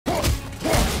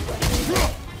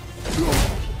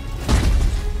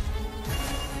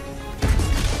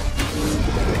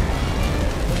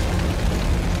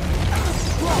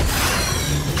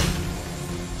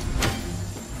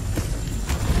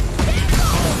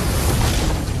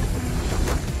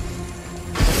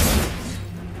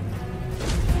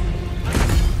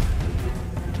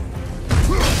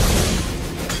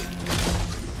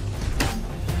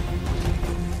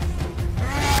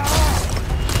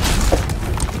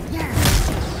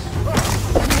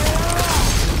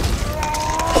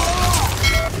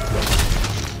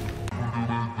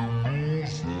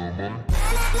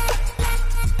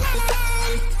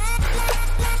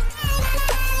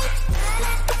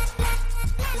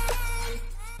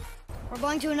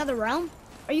going to another realm?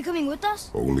 Are you coming with us?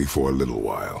 Only for a little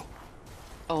while.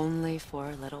 Only for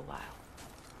a little while.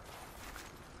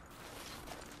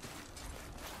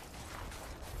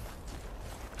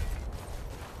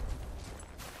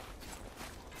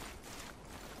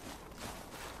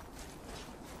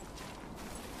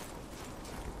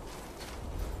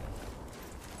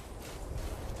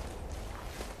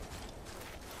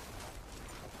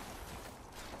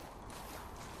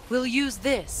 We'll use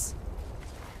this.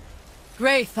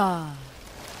 Graythaw.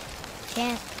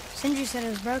 Can't. Sindri said it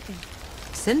was broken.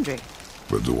 Sindri?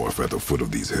 The dwarf at the foot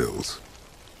of these hills.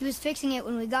 He was fixing it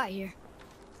when we got here.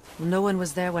 No one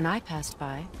was there when I passed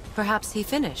by. Perhaps he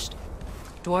finished.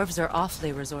 Dwarves are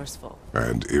awfully resourceful.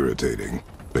 And irritating,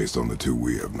 based on the two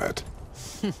we have met.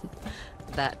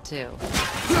 That too.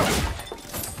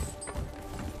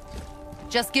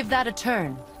 Just give that a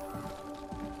turn.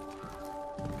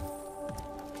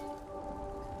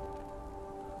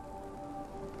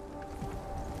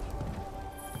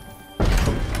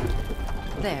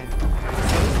 There.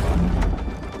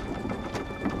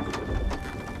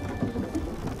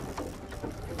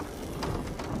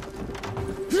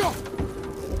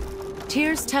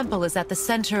 Tyr's temple is at the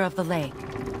center of the lake.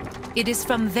 It is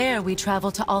from there we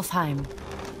travel to Alfheim.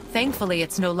 Thankfully,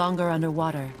 it's no longer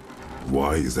underwater.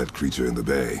 Why is that creature in the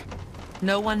bay?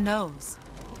 No one knows.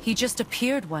 He just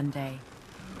appeared one day.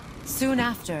 Soon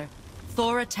after,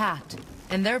 Thor attacked,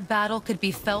 and their battle could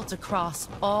be felt across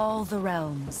all the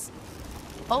realms.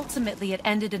 Ultimately, it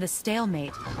ended in a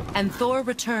stalemate, and Thor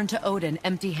returned to Odin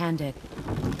empty-handed.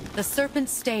 The serpent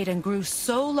stayed and grew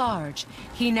so large,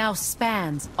 he now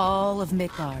spans all of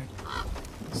Midgard.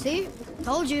 See?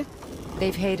 Told you.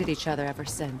 They've hated each other ever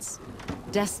since.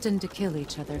 Destined to kill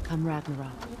each other come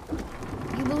Ragnarok.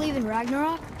 You believe in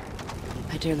Ragnarok?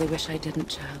 I dearly wish I didn't,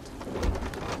 child.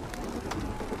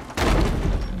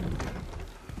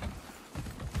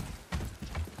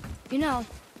 You know,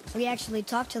 we actually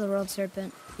talked to the world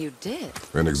serpent. You did?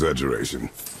 An exaggeration.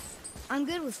 I'm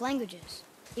good with languages,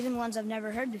 even ones I've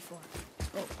never heard before.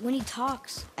 But when he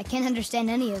talks, I can't understand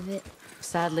any of it.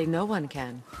 Sadly, no one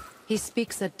can. He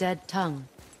speaks a dead tongue.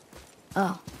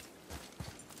 Oh.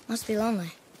 Must be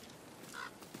lonely.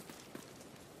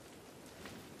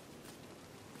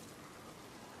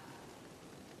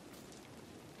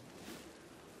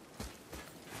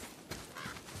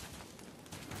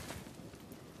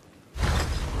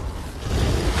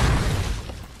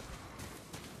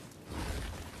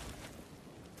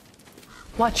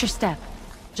 Watch your step.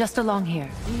 Just along here.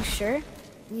 Are you sure?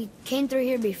 We came through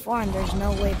here before and there's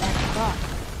no way back across.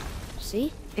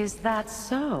 See? Is that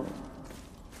so?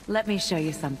 Let me show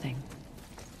you something.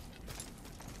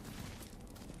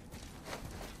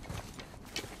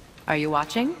 Are you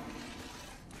watching?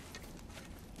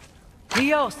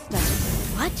 Diosta!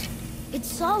 What? It's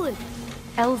solid.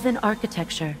 Elven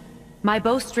architecture. My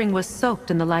bowstring was soaked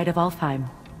in the light of Alfheim.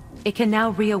 It can now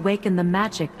reawaken the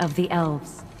magic of the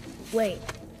elves. Wait,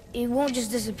 it won't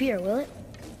just disappear, will it?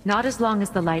 Not as long as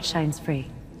the light shines free.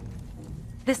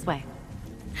 This way.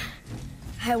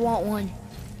 I want one.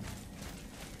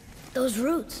 Those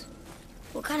roots.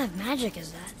 What kind of magic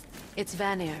is that? It's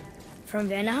Vanir. From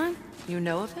Vanaheim? You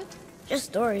know of it? Just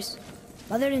stories.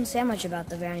 Mother didn't say much about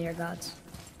the Vanir gods.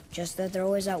 Just that they're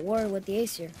always at war with the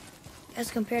Aesir.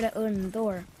 As compared to Odin and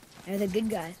Thor, they're the good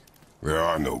guys. There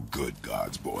are no good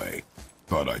gods, boy.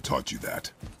 Thought I taught you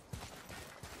that.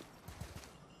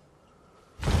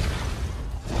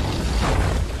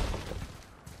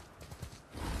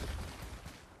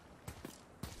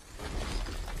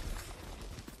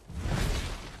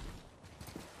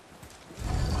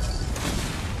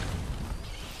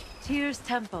 Tyr's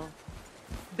temple.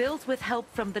 Built with help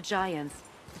from the giants,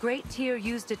 Great Tyr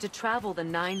used it to travel the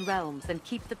 9 realms and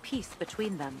keep the peace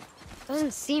between them.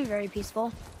 Doesn't seem very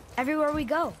peaceful. Everywhere we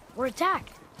go, we're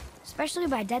attacked. Especially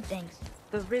by dead things.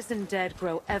 The risen dead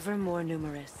grow ever more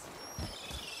numerous.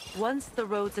 Once the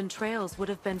roads and trails would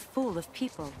have been full of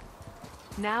people.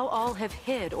 Now all have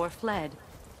hid or fled,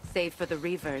 save for the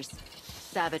Reavers,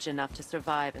 savage enough to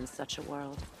survive in such a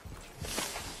world.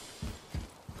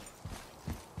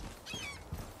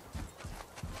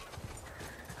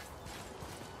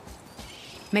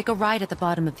 Make a right at the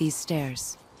bottom of these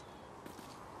stairs.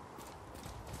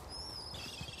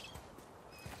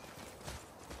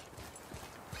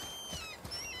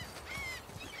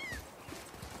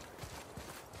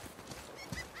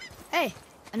 Hey,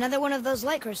 another one of those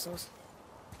light crystals.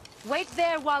 Wait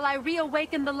there while I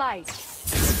reawaken the light.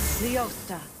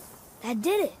 Leosta. That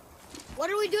did it. What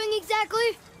are we doing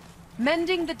exactly?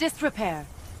 Mending the disrepair.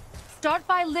 Start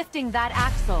by lifting that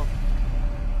axle.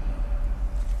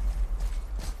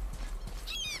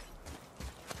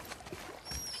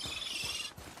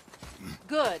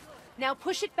 Good. Now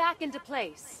push it back into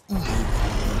place.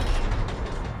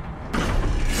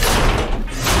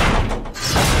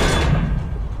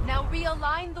 Now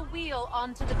realign the wheel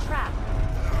onto the track.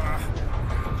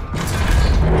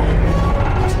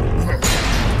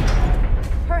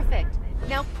 Perfect.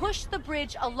 Now push the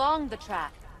bridge along the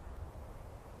track.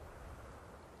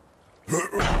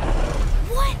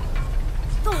 What?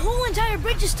 The whole entire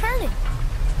bridge is turning.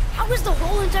 How is the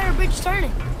whole entire bridge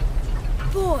turning?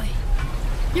 Boy,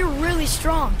 you're really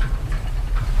strong.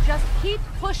 Just keep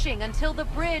pushing until the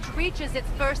bridge reaches its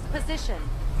first position.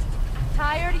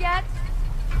 Tired yet?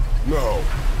 No.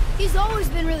 He's always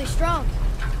been really strong.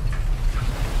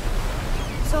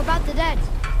 So about the dead.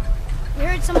 We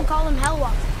heard someone call them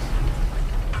Hellwalkers.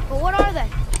 But what are they?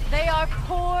 They are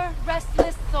poor,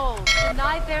 restless souls,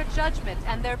 denied their judgment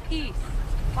and their peace.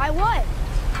 By what?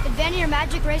 Did Vanir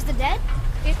magic raise the dead?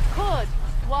 It could,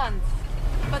 once.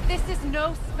 But this is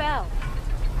no spell.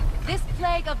 This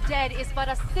plague of dead is but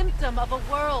a symptom of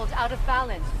a world out of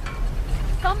balance.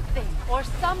 Something or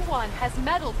someone has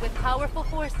meddled with powerful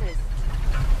forces.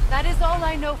 That is all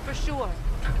I know for sure.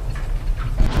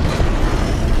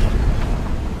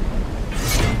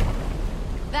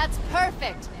 That's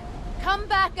perfect. Come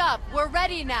back up. We're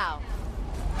ready now.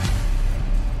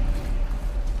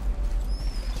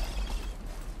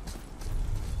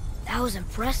 That was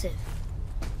impressive.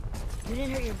 You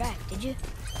didn't hurt your back, did you?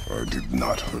 I did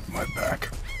not hurt my back.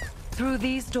 Through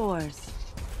these doors.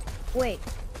 Wait,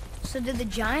 so did the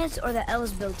Giants or the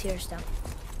Elves build Tearstone?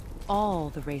 All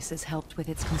the races helped with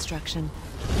its construction.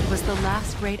 It was the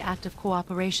last great act of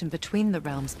cooperation between the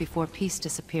realms before peace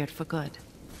disappeared for good.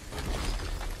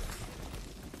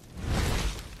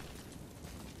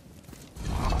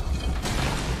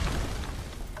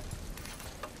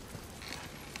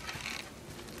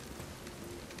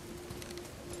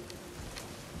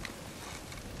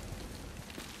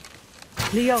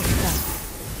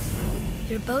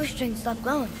 Your bowstring stopped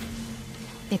glowing.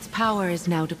 Its power is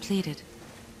now depleted.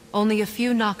 Only a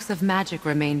few knocks of magic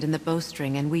remained in the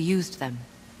bowstring, and we used them.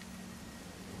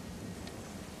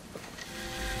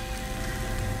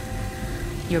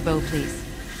 Your bow, please.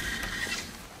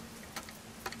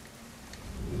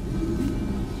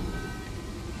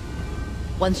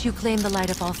 Once you claim the Light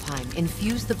of Alfheim,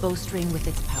 infuse the bowstring with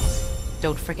its power.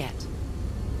 Don't forget.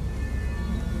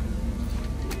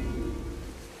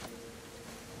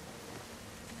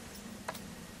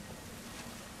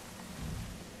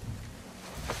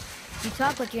 You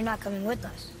talk like you're not coming with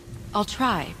us. I'll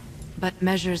try, but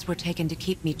measures were taken to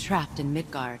keep me trapped in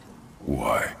Midgard.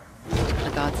 Why?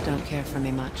 The gods don't care for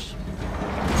me much.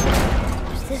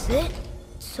 Is this it?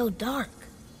 It's so dark.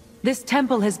 This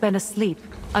temple has been asleep,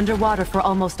 underwater for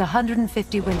almost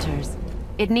 150 winters.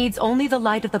 It needs only the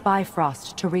light of the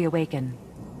Bifrost to reawaken.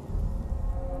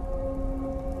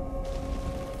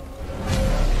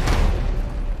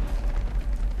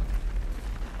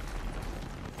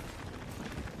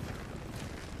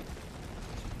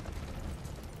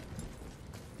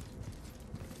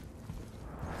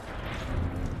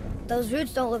 Those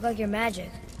roots don't look like your magic.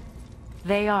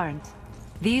 They aren't.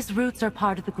 These roots are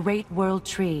part of the Great World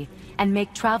Tree, and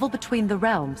make travel between the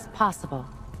realms possible.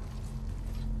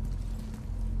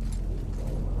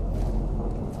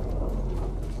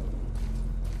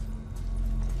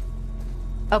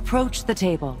 Approach the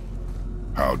table.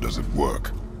 How does it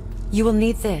work? You will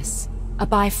need this, a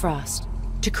Bifrost,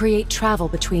 to create travel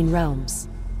between realms.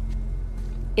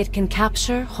 It can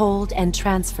capture, hold, and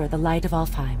transfer the Light of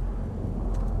Alfheim.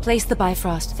 Place the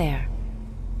Bifrost there.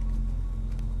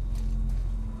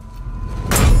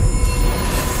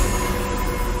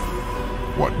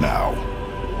 What now?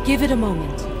 Give it a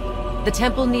moment. The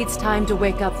temple needs time to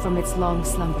wake up from its long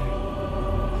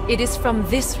slumber. It is from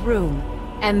this room,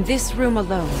 and this room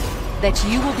alone, that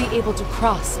you will be able to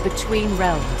cross between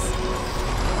realms.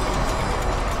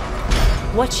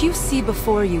 What you see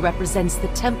before you represents the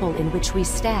temple in which we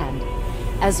stand,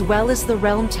 as well as the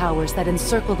realm towers that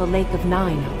encircle the Lake of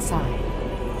Nine outside.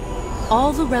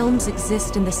 All the realms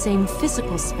exist in the same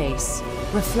physical space,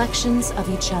 reflections of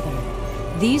each other.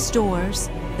 These doors,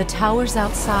 the towers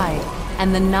outside,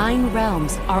 and the 9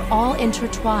 realms are all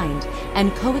intertwined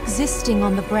and coexisting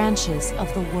on the branches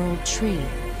of the World Tree,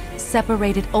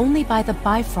 separated only by the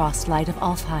Bifrost light of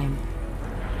Alfheim.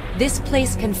 This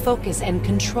place can focus and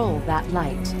control that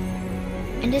light.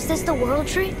 And is this the World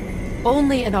Tree?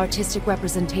 Only an artistic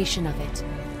representation of it.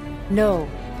 No,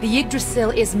 the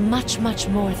Yggdrasil is much, much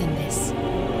more than this.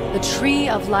 The Tree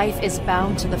of Life is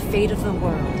bound to the fate of the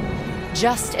world,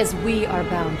 just as we are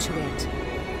bound to it.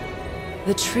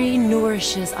 The tree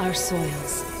nourishes our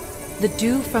soils. The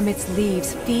dew from its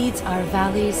leaves feeds our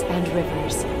valleys and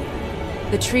rivers.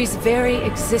 The tree's very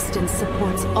existence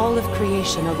supports all of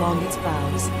creation along its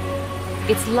boughs.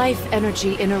 Its life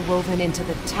energy interwoven into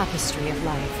the tapestry of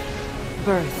life.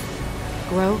 Birth,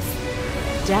 growth,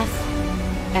 death,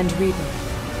 and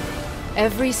rebirth.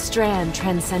 Every strand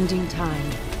transcending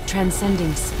time,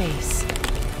 transcending space.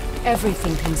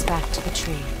 Everything comes back to the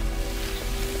tree.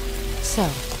 So,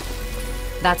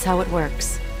 that's how it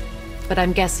works. But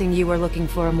I'm guessing you were looking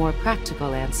for a more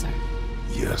practical answer.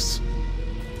 Yes.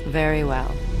 Very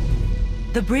well.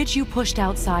 The bridge you pushed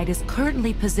outside is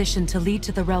currently positioned to lead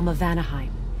to the realm of Vanaheim.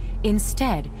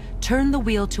 Instead, turn the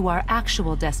wheel to our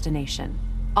actual destination,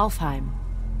 Alfheim.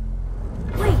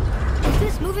 Wait, is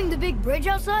this moving the big bridge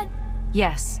outside?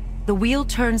 Yes, the wheel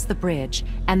turns the bridge,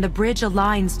 and the bridge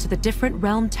aligns to the different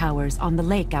realm towers on the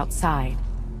lake outside.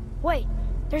 Wait,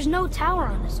 there's no tower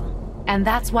on this one. And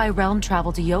that's why realm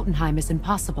travel to Jotunheim is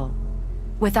impossible.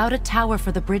 Without a tower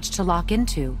for the bridge to lock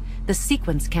into, the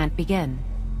sequence can't begin.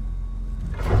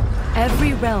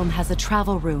 Every realm has a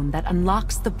travel room that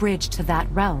unlocks the bridge to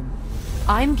that realm.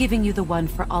 I'm giving you the one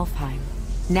for Alfheim.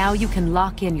 Now you can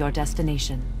lock in your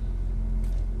destination.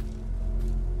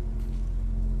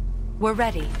 We're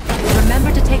ready.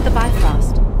 Remember to take the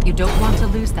Bifrost. You don't want to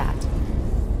lose that.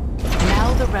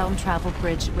 Now the realm travel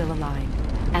bridge will align,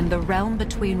 and the realm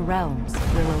between realms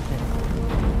will open.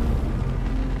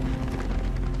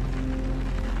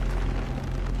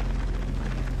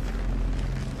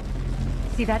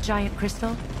 See that giant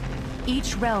crystal?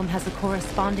 Each realm has a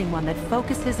corresponding one that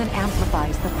focuses and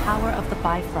amplifies the power of the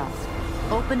Bifrost,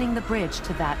 opening the bridge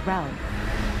to that realm.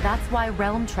 That's why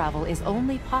realm travel is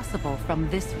only possible from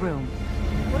this room.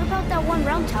 What about that one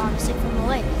realm tower missing from the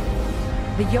lake?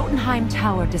 The Jotunheim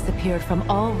Tower disappeared from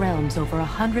all realms over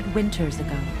 100 winters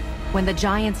ago, when the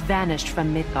giants vanished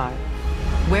from Midgard.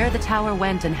 Where the tower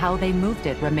went and how they moved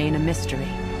it remain a mystery.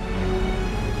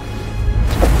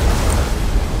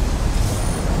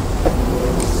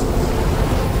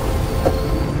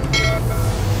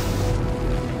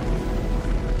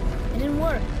 It didn't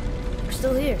work. We're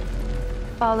still here.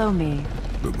 Follow me.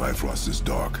 The Bifrost is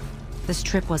dark. This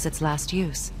trip was its last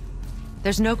use.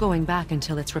 There's no going back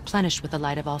until it's replenished with the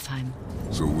light of Alfheim.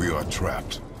 So we are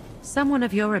trapped. Someone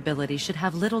of your ability should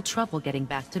have little trouble getting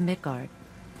back to Midgard.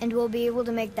 And we'll be able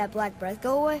to make that black breath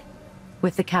go away?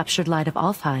 With the captured light of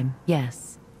Alfheim, yes.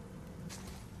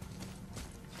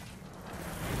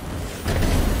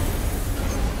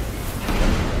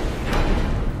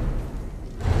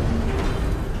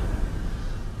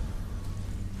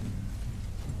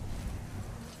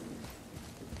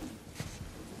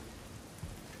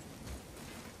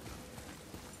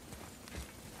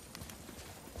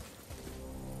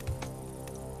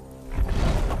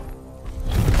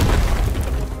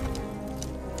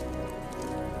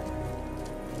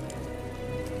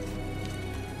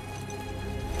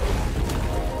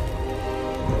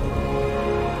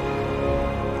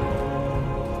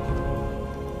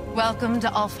 Welcome to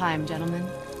Alfheim, gentlemen.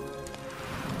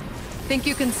 Think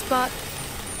you can spot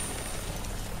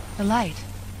the light?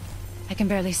 I can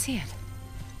barely see it.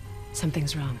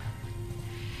 Something's wrong.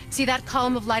 See that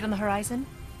column of light on the horizon?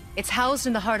 It's housed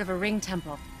in the heart of a ring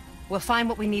temple. We'll find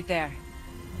what we need there.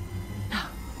 No.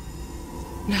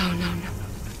 No.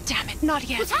 Damn it, not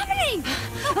yet. What's happening?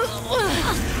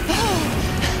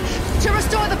 To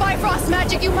restore the Bifrost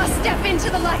magic, you must step into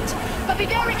the light. But be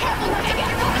very careful not to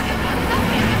get caught.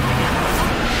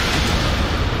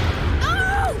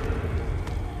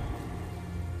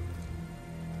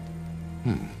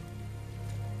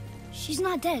 She's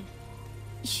not dead.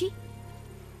 Is she?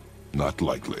 Not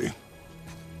likely.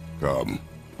 Come.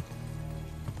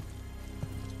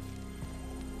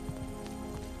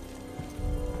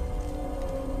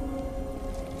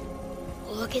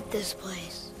 Look at this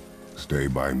place. Stay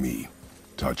by me.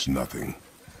 Touch nothing.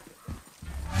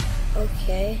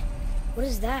 Okay. What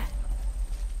is that?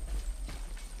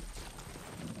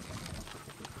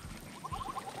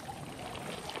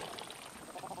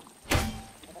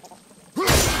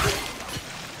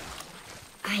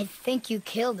 I think you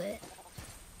killed it.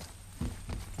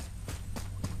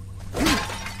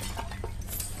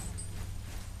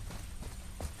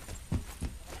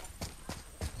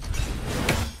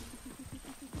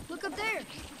 Look up there.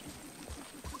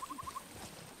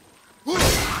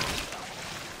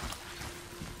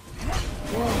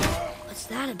 Whoa, what's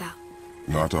that about?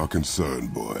 Not our concern,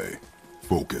 boy.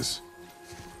 Focus.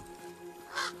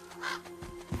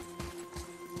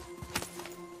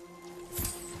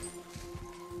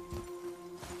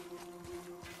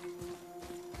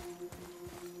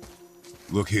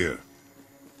 Look here.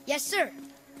 Yes, sir.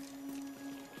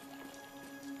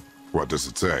 What does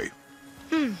it say?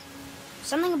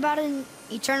 Something about an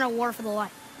eternal war for the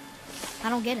light. I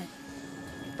don't get it.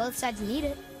 Both sides need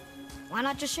it. Why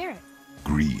not just share it?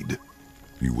 Greed.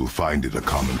 You will find it a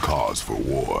common cause for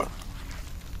war.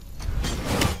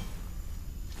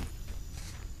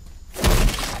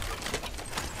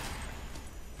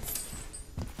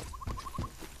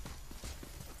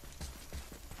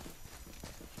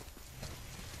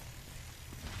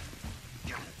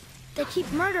 They keep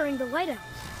murdering the lighthouse.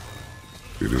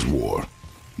 It is war.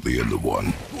 The end of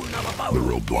one. The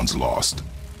robed one's lost.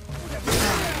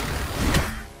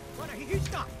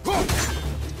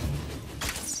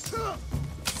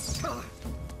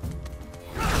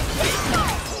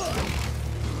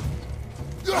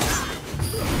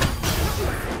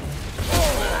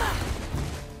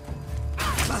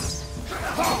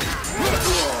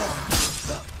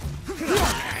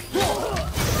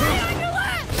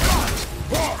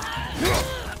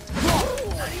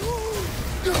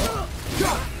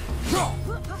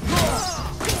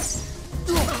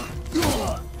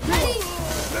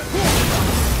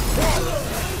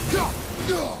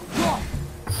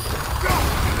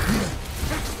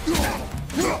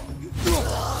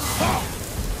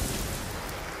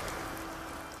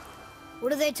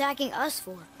 What are they attacking us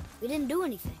for? We didn't do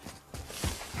anything.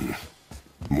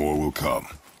 More will come.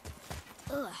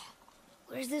 Ugh.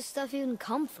 Where's this stuff even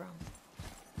come from?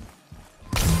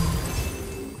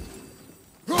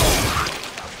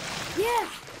 Yeah!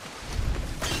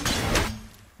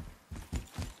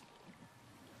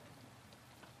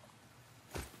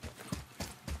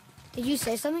 Did you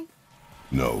say something?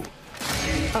 No.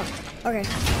 Oh, okay.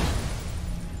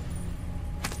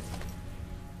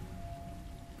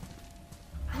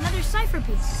 Another cipher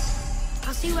piece.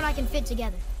 I'll see what I can fit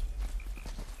together.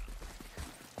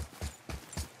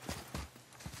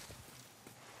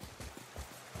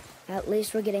 At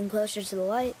least we're getting closer to the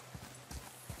light.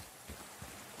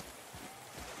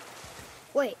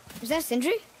 Wait, is that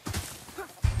Sindri?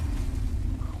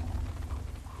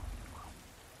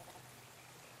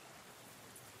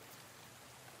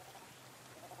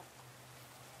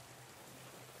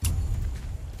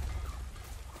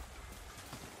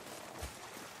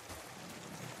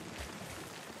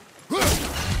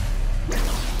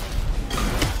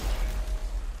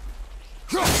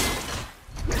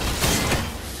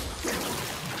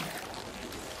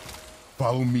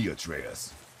 Follow me,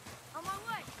 Atreus. On my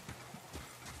way.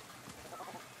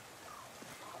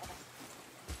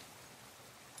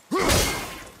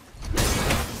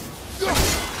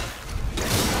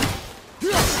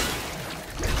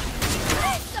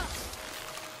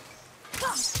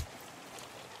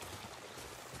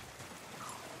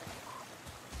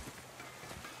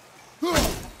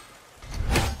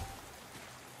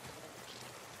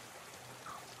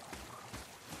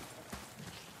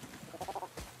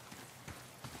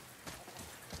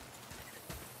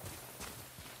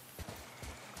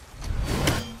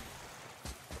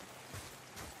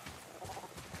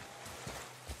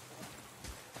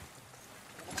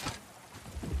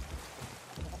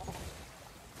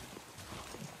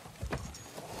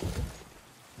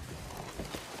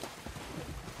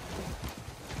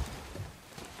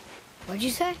 What'd you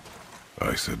say?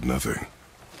 I said nothing.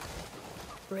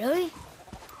 Really?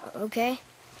 Okay.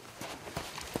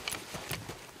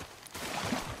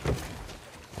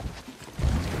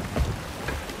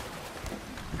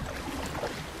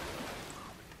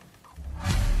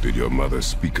 Did your mother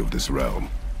speak of this realm?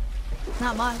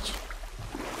 Not much.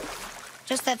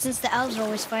 Just that since the elves are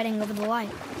always fighting over the light,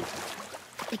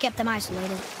 they kept them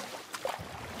isolated.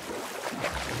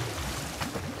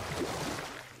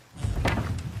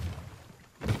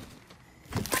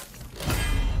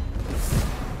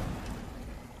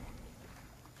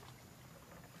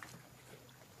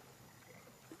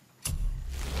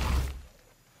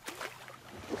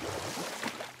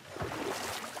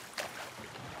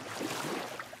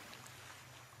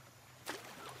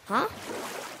 Huh?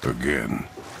 Again,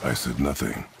 I said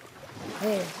nothing.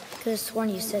 Wait, could have sworn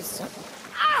you said something.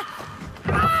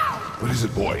 What is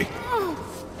it, boy?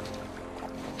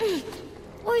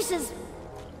 Voices!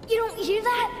 You don't hear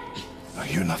that? I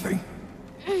hear nothing.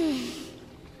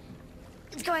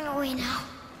 It's going away now.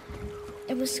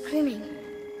 It was screaming.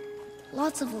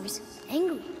 Lots of voices.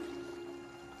 Angry.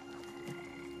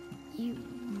 You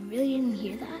really didn't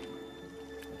hear that?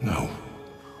 No.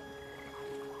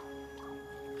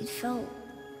 It felt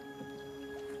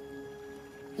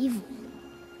evil.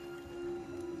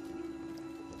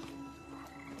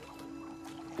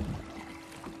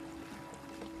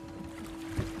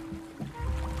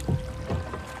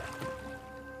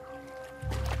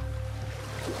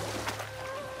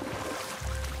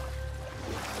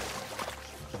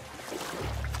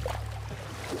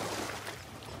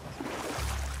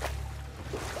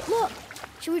 Look,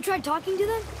 Should we try talking to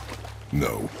them?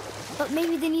 No, But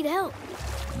maybe they need help.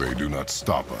 they do not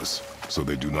stop us, so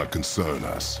they do not concern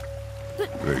us.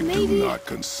 But They maybe... do not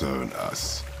concern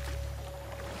us.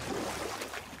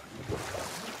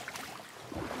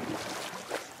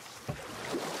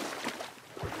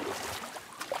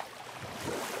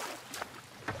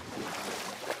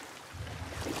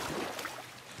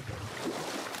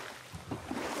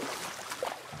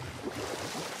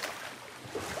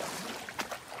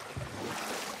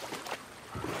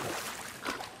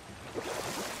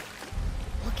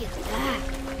 Look at that.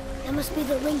 That must be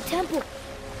the Ring Temple.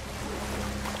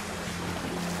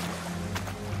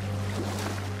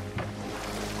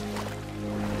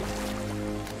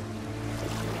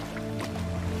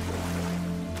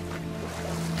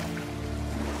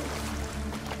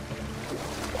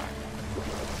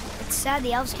 It's sad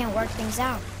the elves can't work things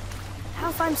out.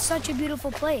 Alfheim's such a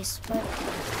beautiful place, but...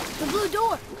 The blue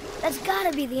door! That's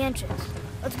gotta be the entrance.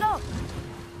 Let's go!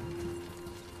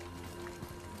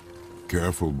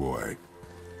 Careful, boy.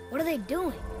 What are they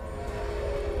doing?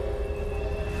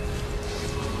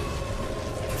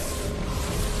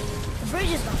 The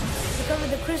bridge is gone. They covered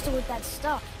the crystal with that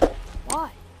stuff.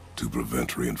 Why? To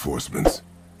prevent reinforcements.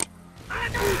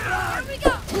 Here we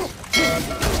go!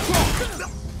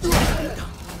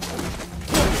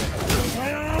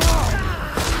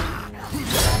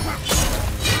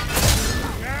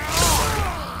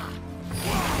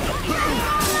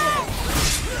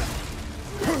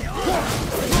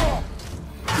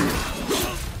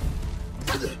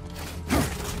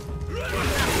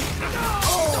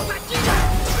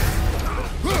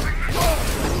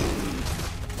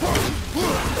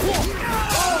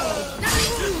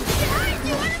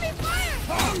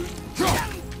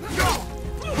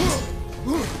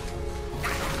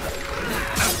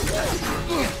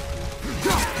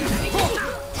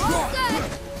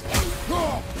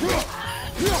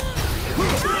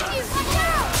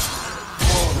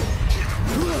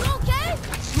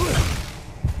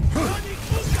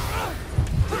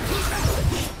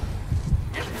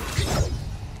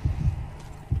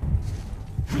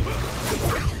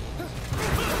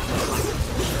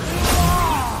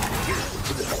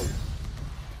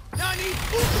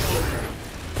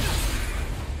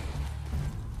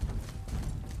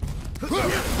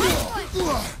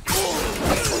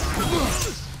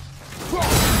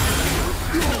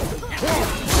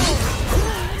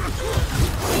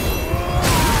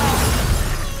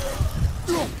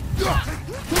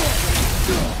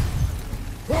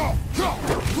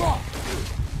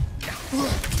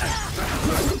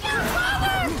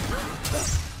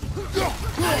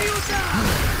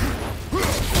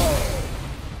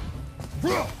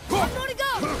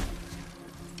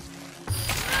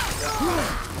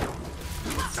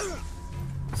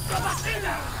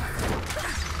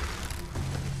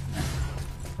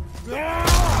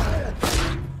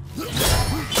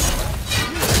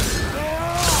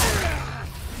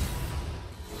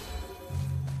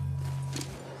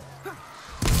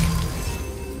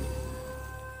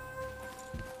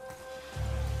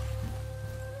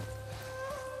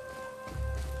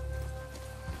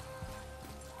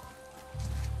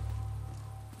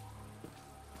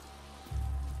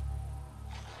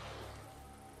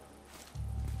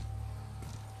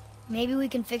 Maybe we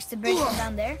can fix the bridge from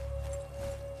down there?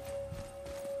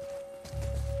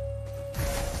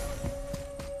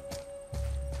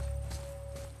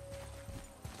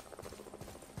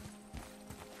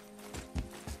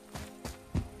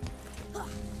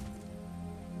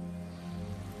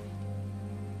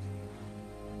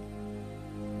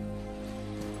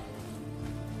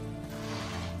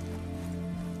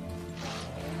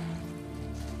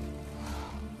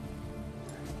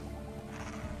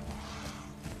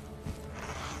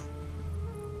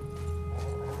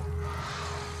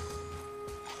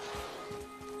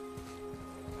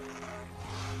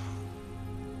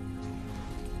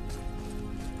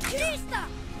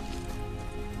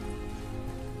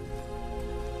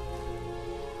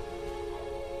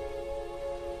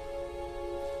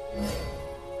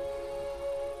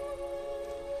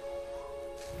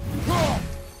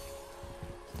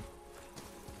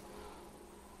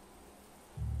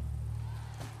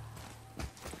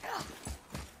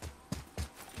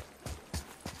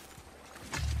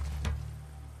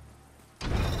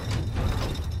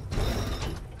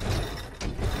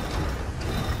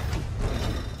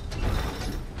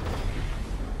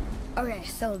 Okay,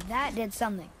 so that did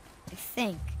something, I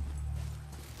think.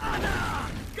 I'm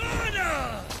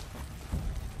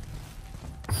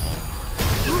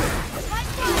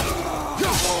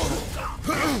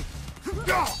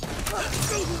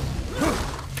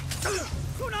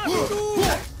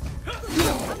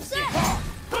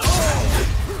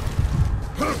set!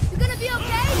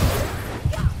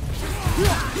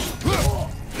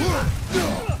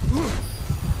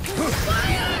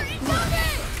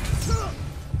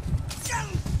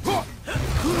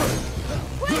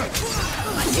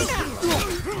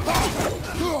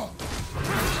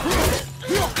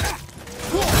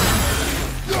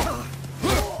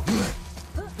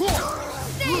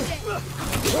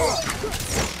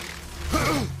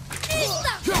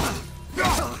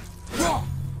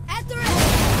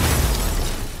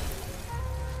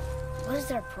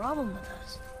 their problem with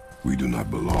us? We do not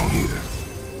belong here.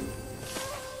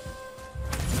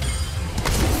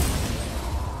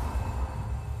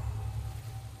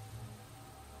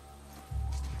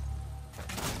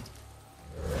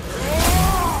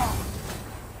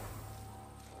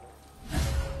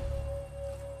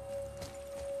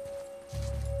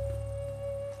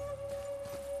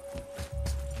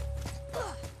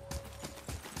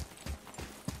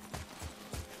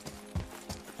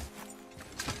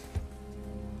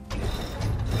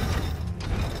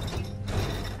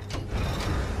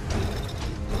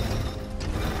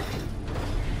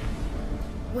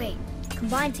 Wait,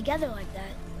 combined together like that,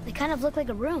 they kind of look like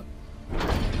a room.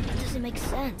 That doesn't make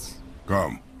sense.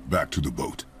 Come, back to the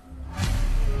boat.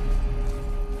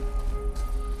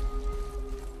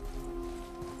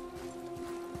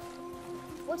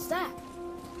 What's that?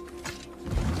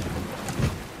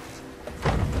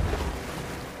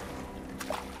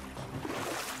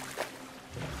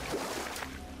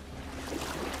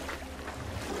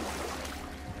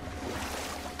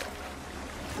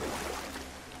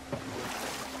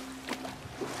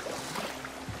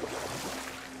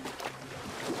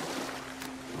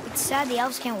 It's sad the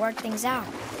elves can't work things out.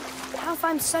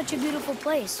 Alfheim's such a beautiful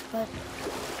place, but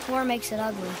war makes it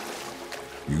ugly.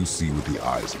 You see with the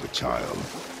eyes of a child.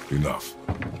 Enough.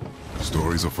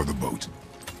 Stories are for the boat.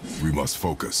 We must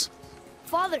focus.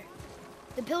 Father,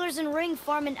 the pillars and ring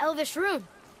form an elvish rune.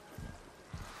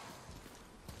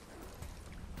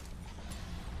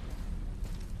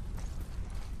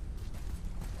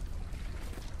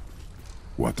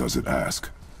 What does it ask?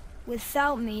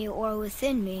 Without me or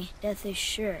within me, death is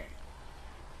sure.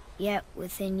 Yet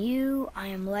within you, I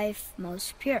am life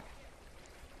most pure.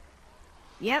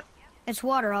 Yep, it's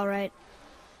water, all right.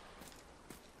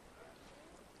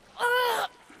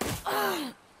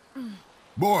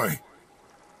 Boy!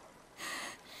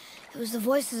 It was the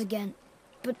voices again,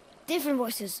 but different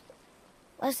voices.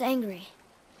 Less angry.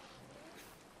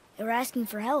 They were asking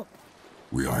for help.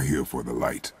 We are here for the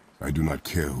light. I do not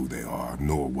care who they are,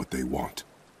 nor what they want.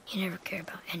 You never care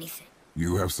about anything.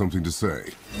 You have something to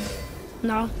say?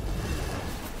 No.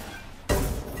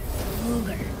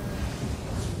 Luger.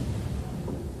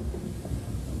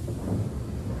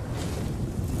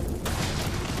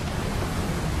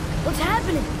 What's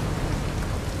happening?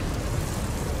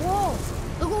 Whoa!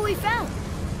 Look what we found!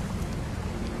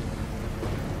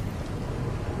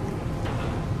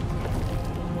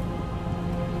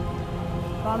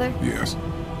 Father? Yes.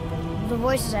 The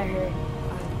voices I heard.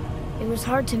 It was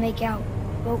hard to make out,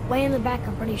 but way in the back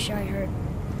I'm pretty sure I heard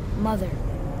Mother.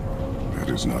 That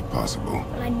is not possible.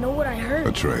 But I know what I heard.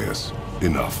 Atreus,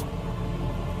 enough.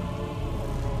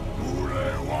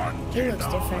 He looks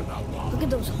different. Look at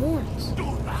those horns.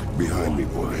 Behind me,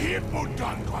 boy.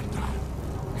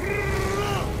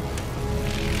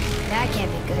 That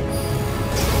can't be good.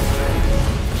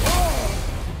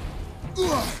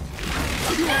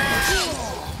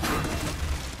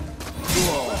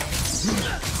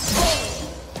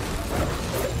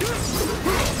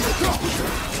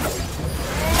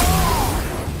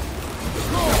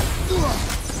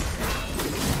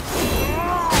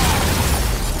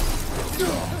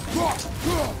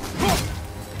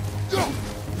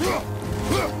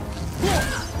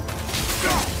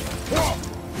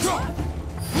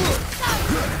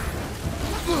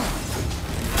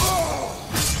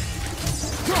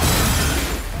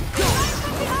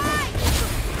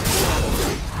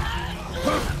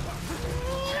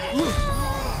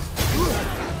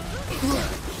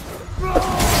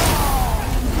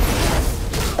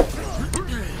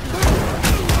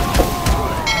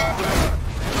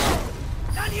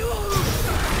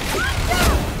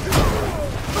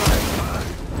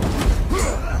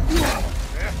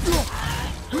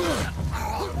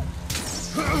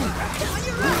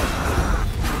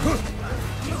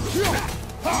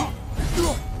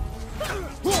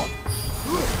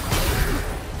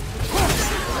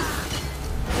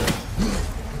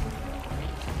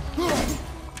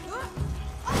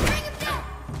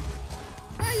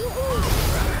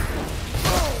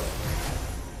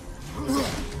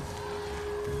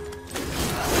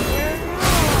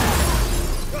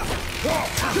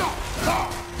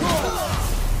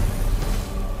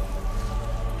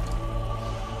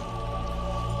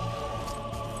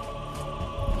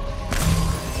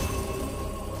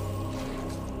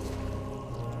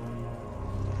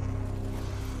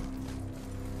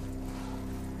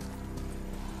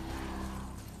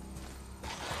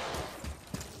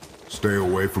 Stay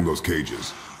away from those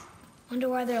cages. Wonder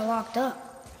why they're locked up.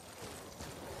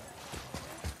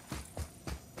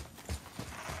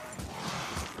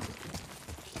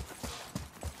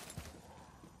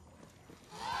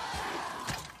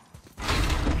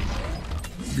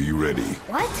 Be ready.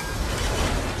 What?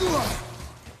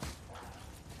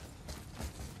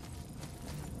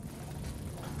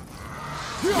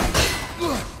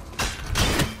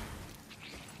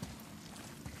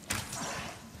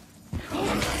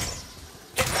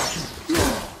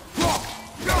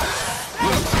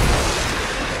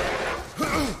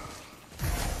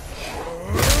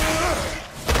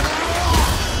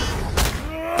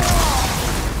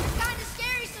 Kinda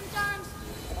scary sometimes.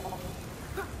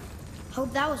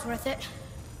 Hope that was worth it.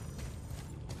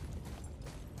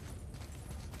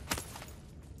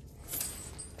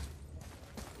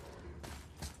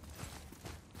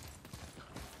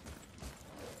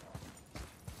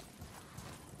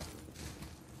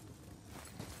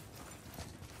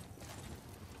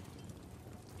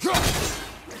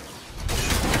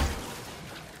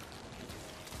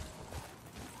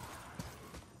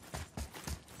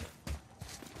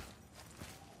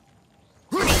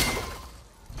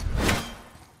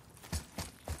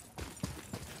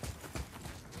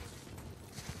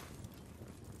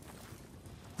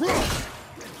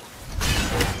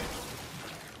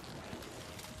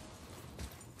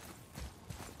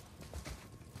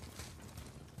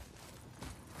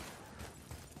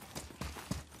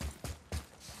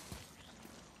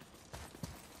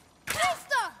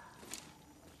 Pasta!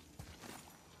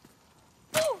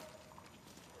 Ooh!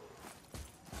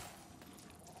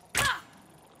 Ah!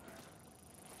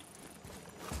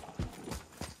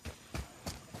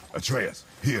 Atreus,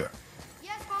 here.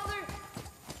 Yes, Father.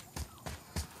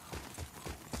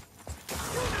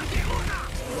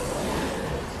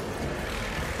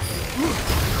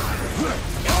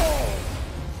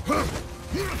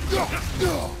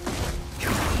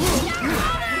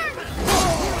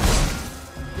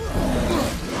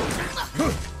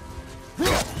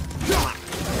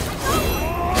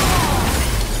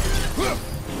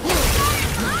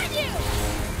 Behind you!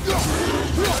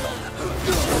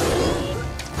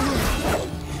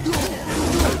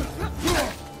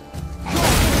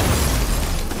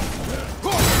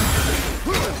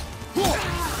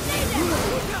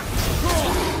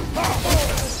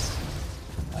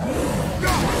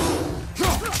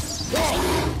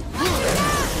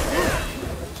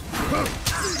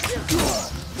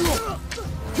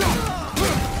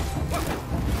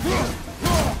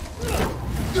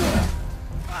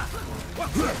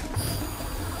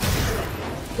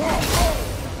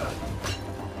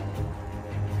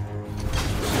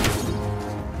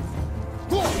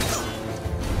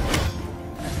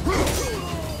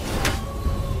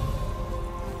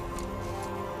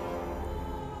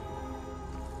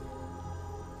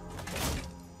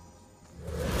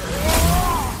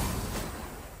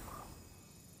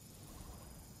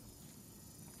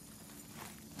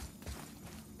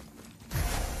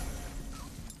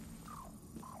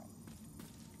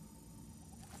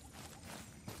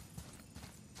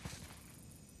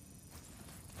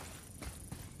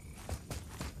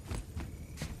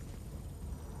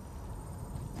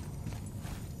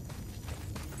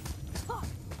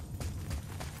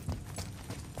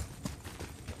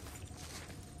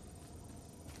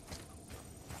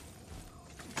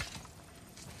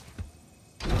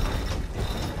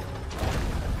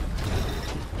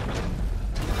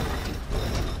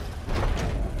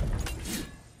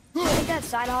 Think that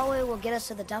side hallway will get us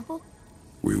to the temple?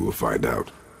 We will find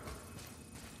out.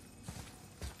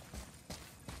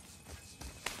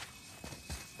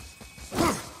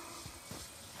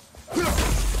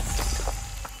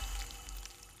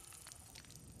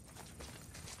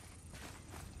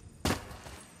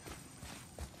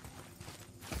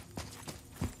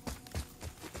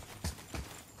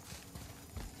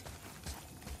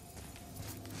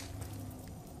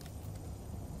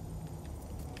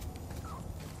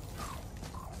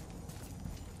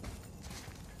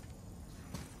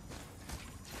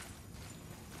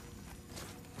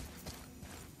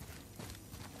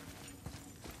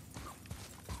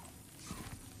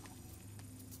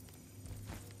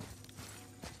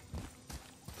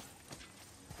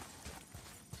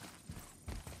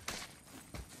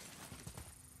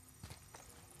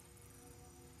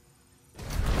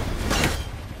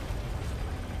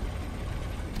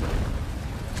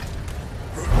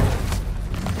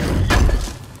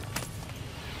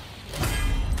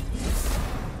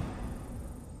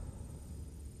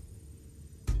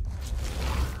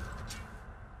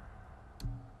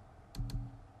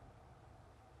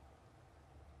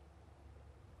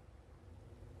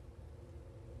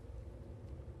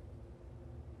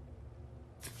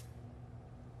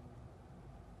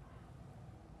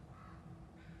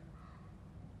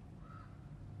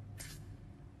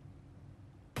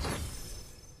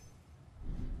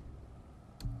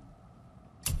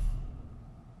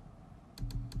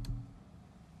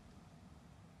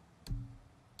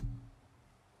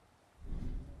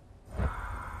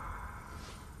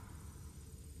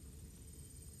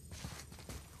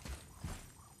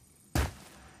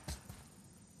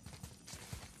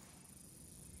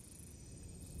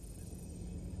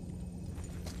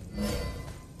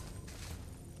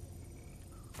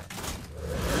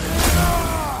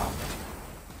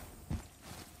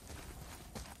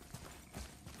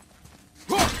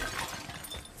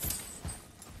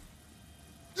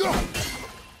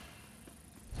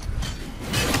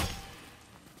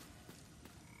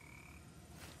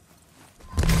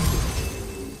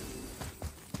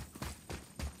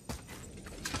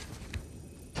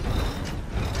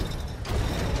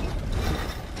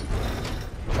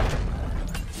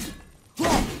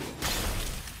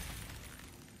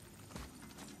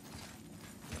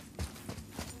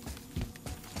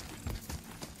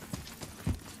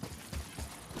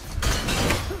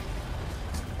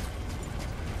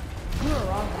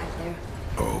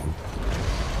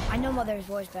 grandmother's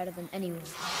voice better than anyone.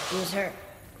 It was her.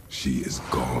 She is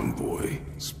gone, boy.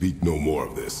 Speak no more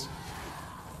of this.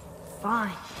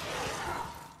 Fine.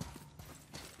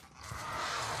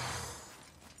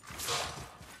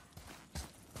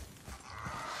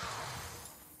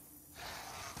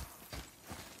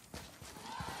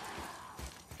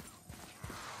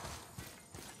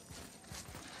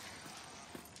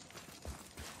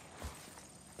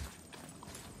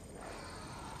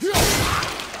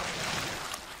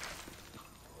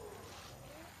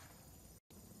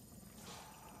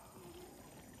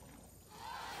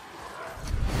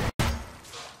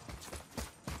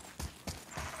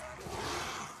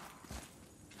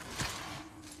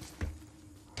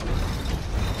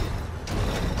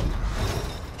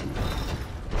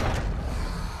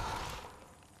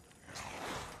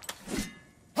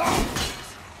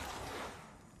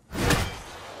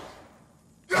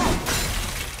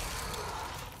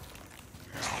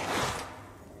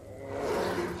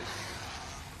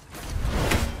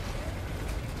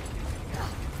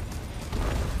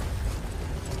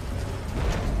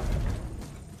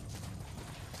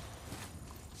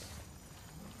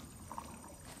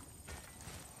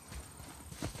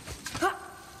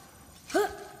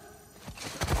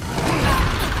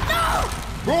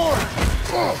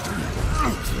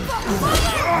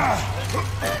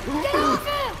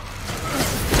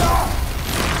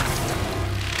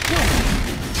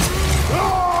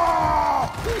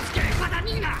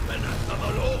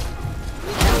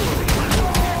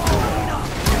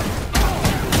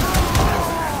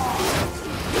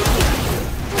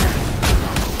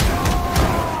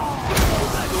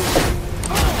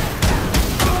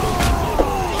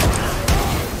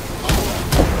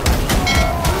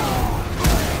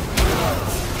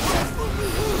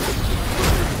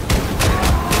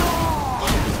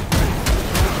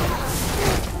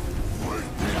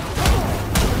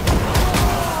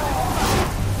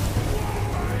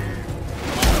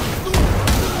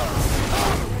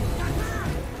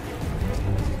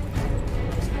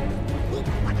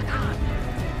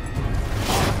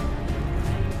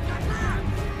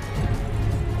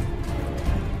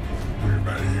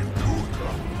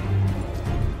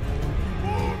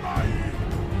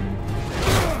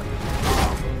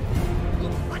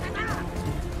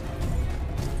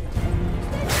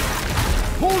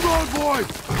 Hold on, boy!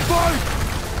 Fight!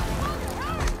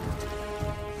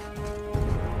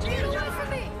 Get away from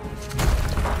me!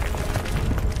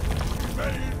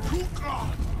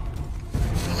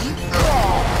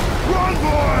 Run,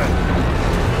 boy!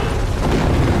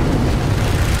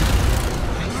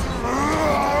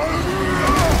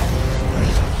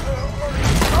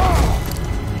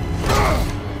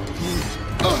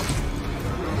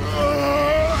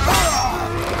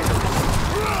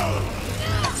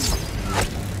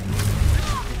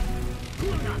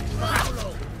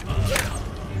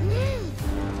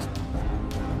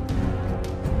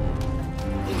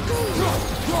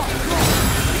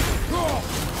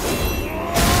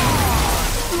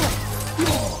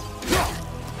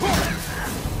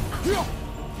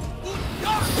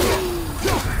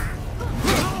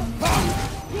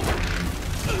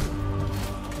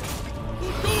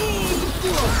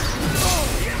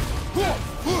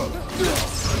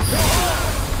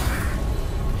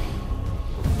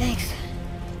 Thanks.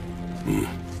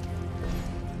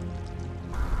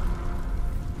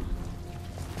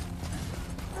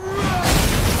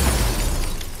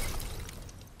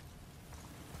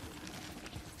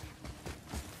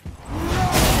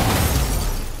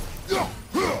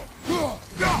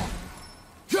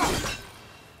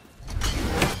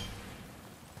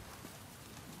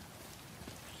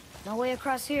 No way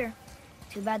across here.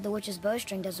 Too bad the witch's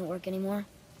bowstring doesn't work anymore.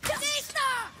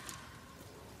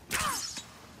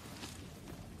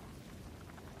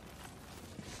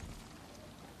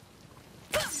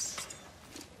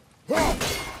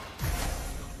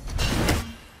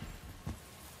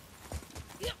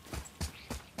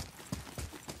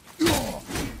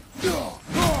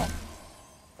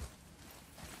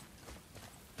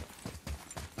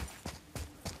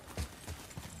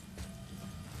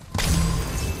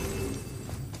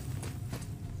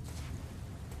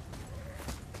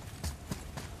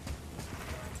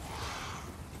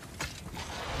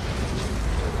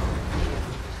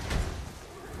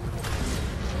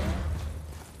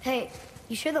 Hey,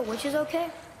 you sure the witch is okay?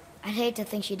 I'd hate to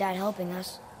think she died helping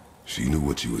us. She knew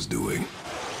what she was doing.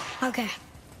 Okay.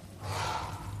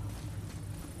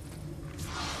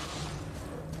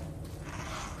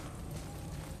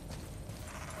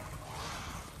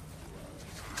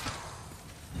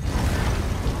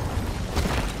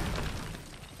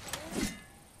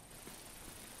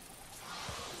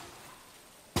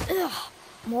 Ugh,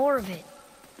 more of it.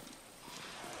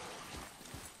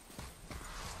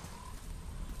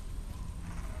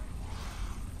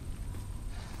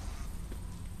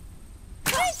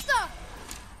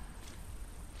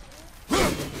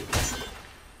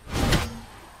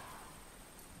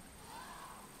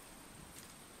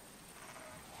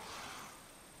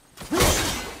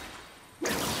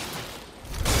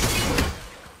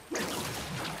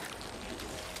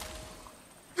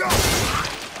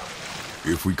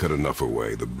 If we cut enough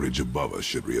away, the bridge above us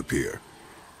should reappear.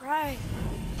 Right.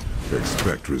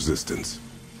 Expect resistance.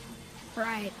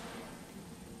 Right.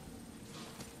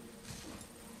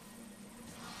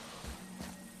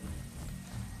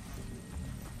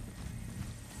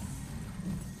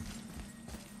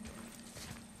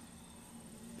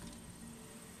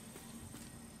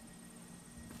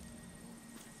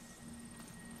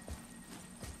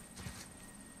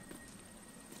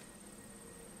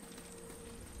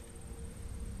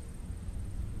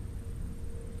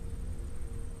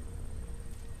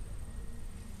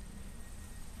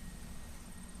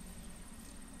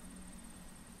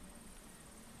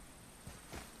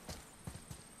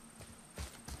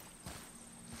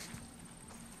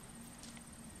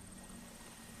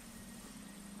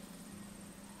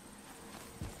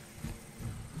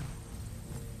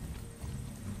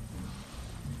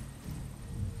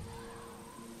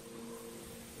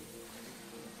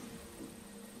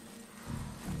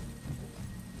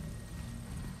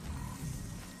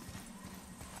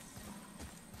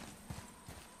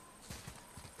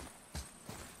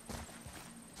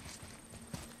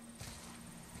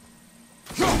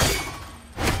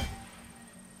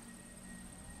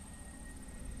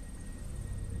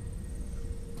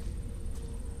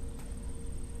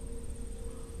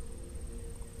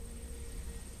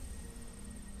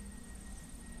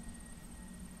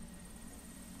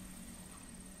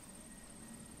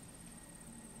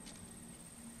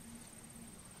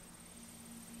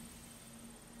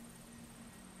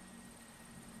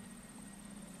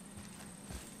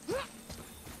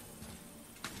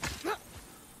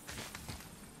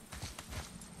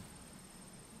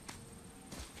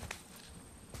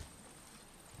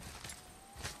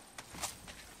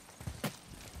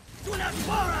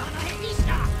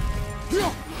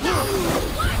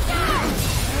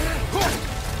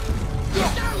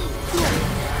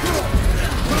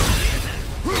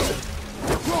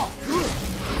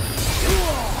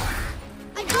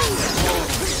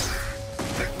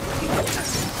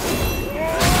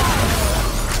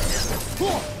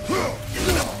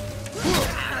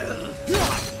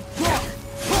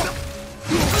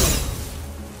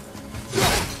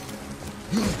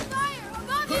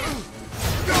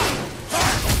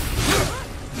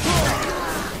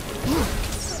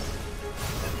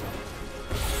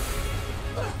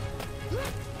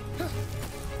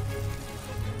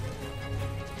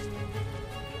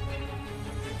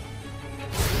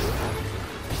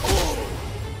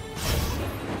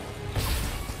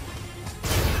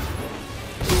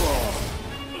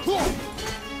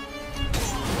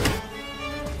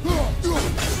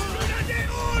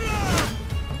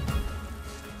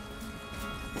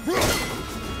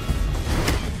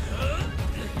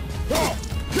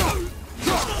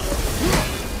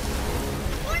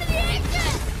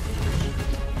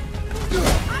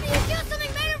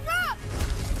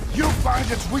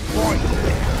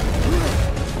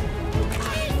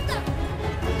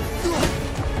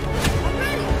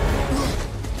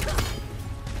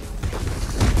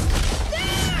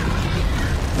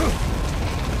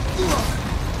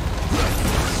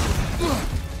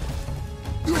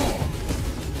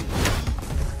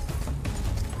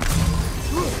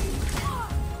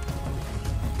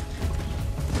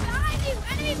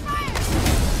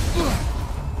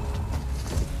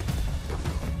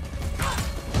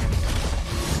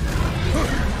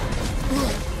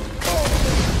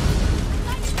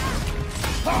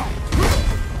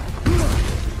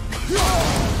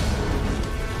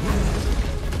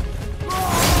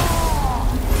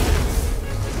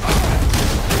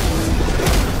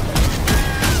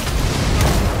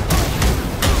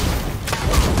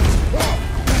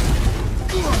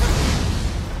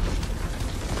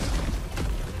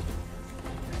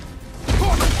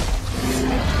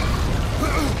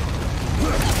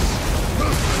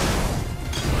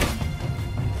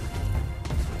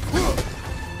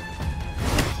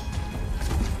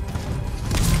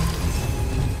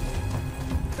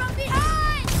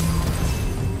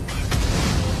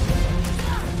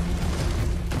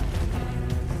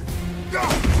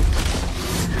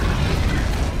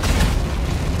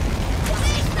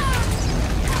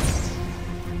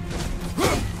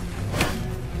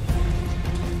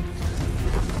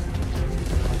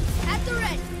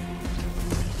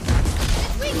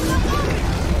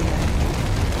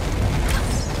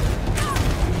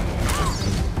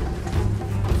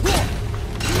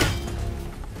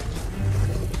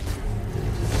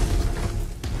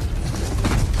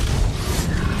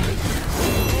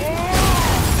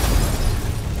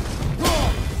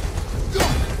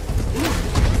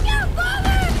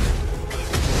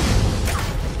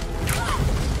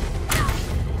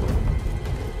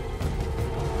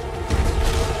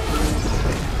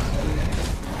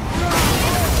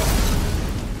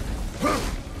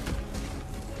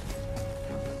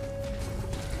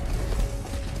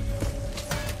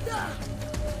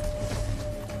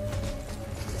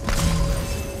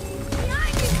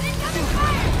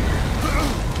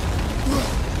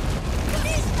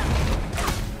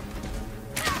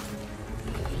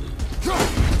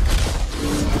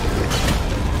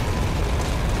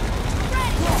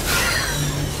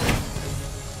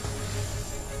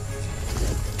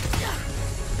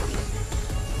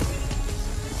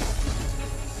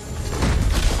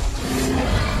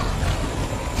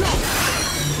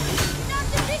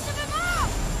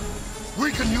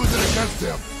 against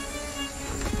him!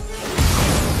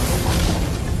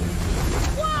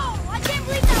 Whoa! I can't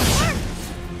believe that worked!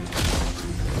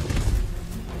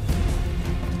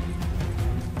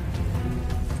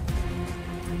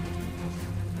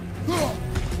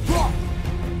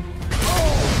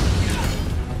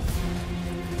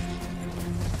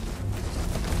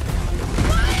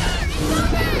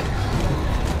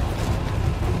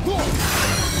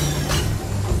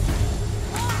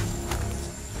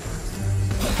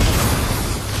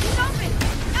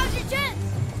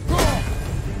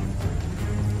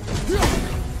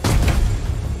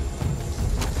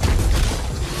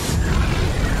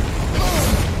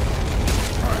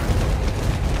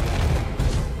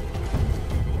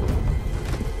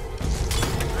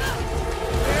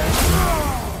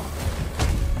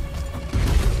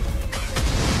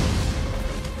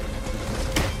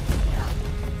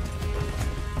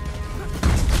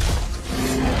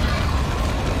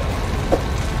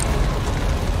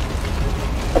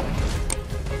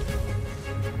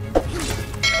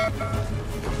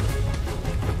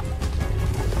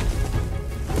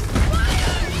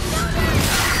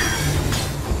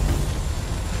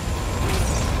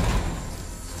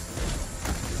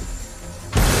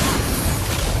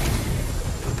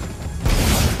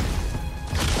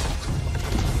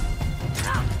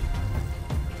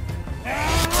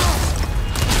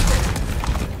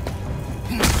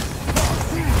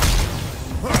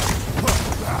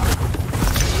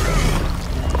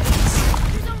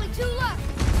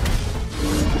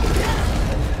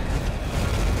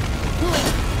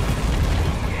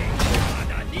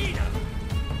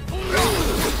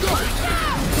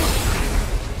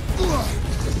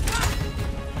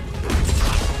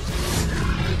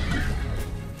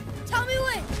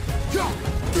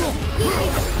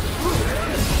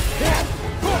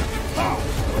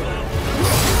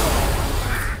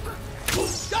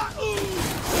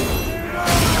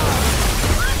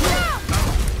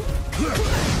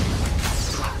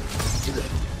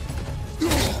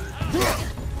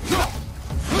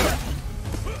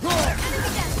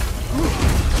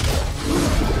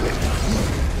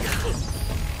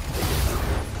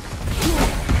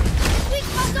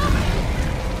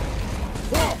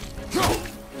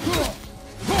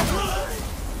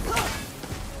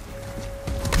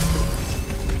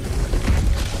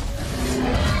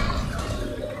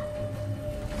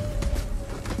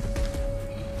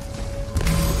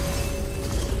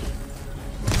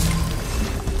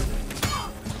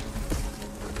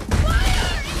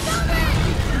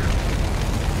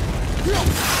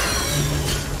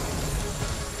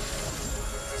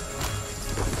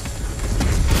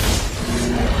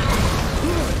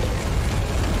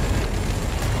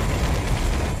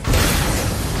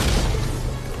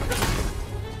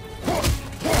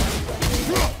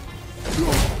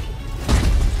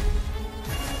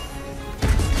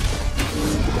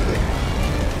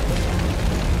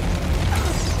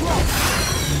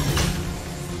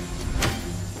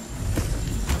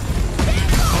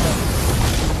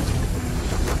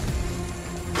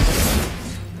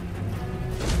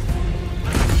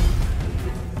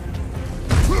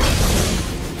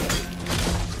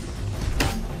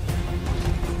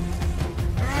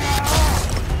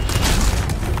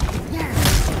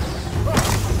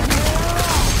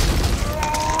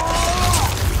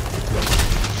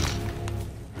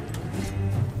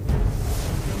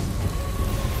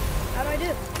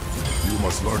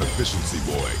 Learn efficiency,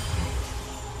 boy.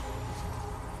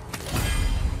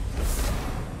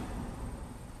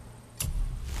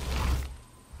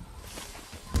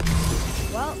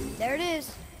 Well, there it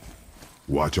is.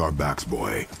 Watch our backs,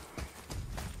 boy.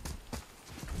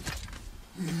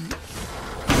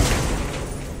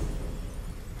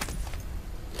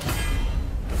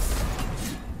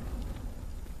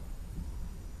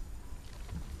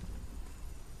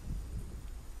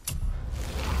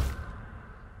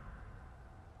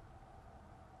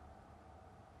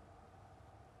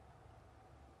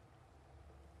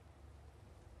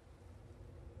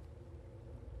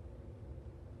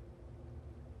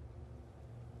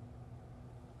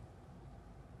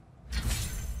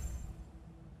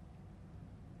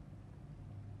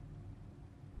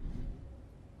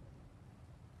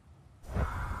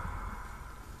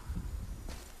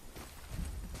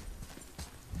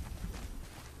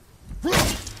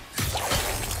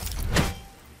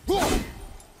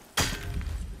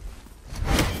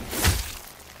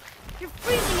 You're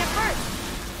freezing at first.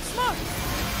 Smoke!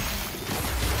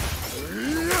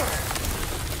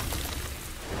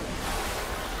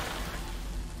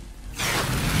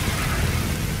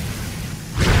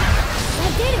 I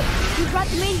did it! You brought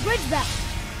the main bridge back.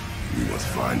 We must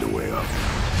find a way up.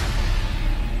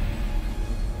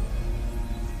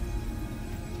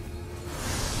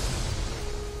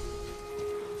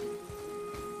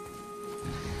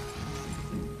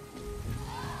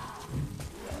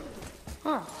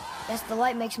 Huh. Guess the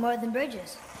light makes more than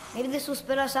bridges. Maybe this will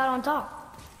spit us out on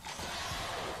top.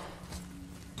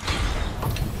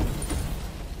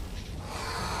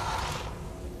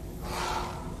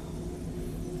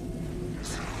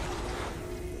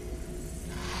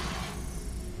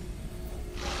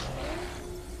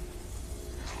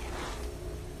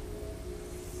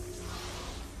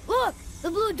 Look!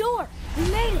 The blue door! We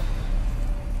made it!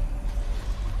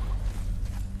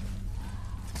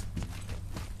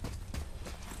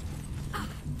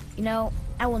 You know,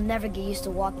 I will never get used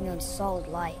to walking on solid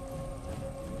light.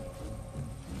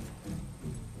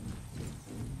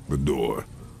 The door.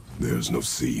 There's no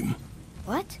seam.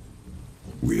 What?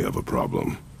 We have a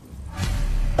problem.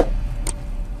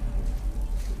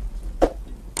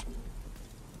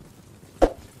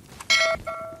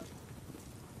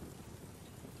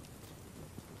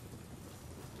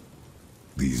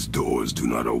 These doors do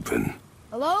not open.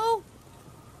 Hello?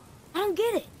 I don't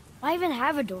get it. Why even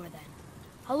have a door then?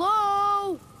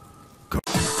 Hello?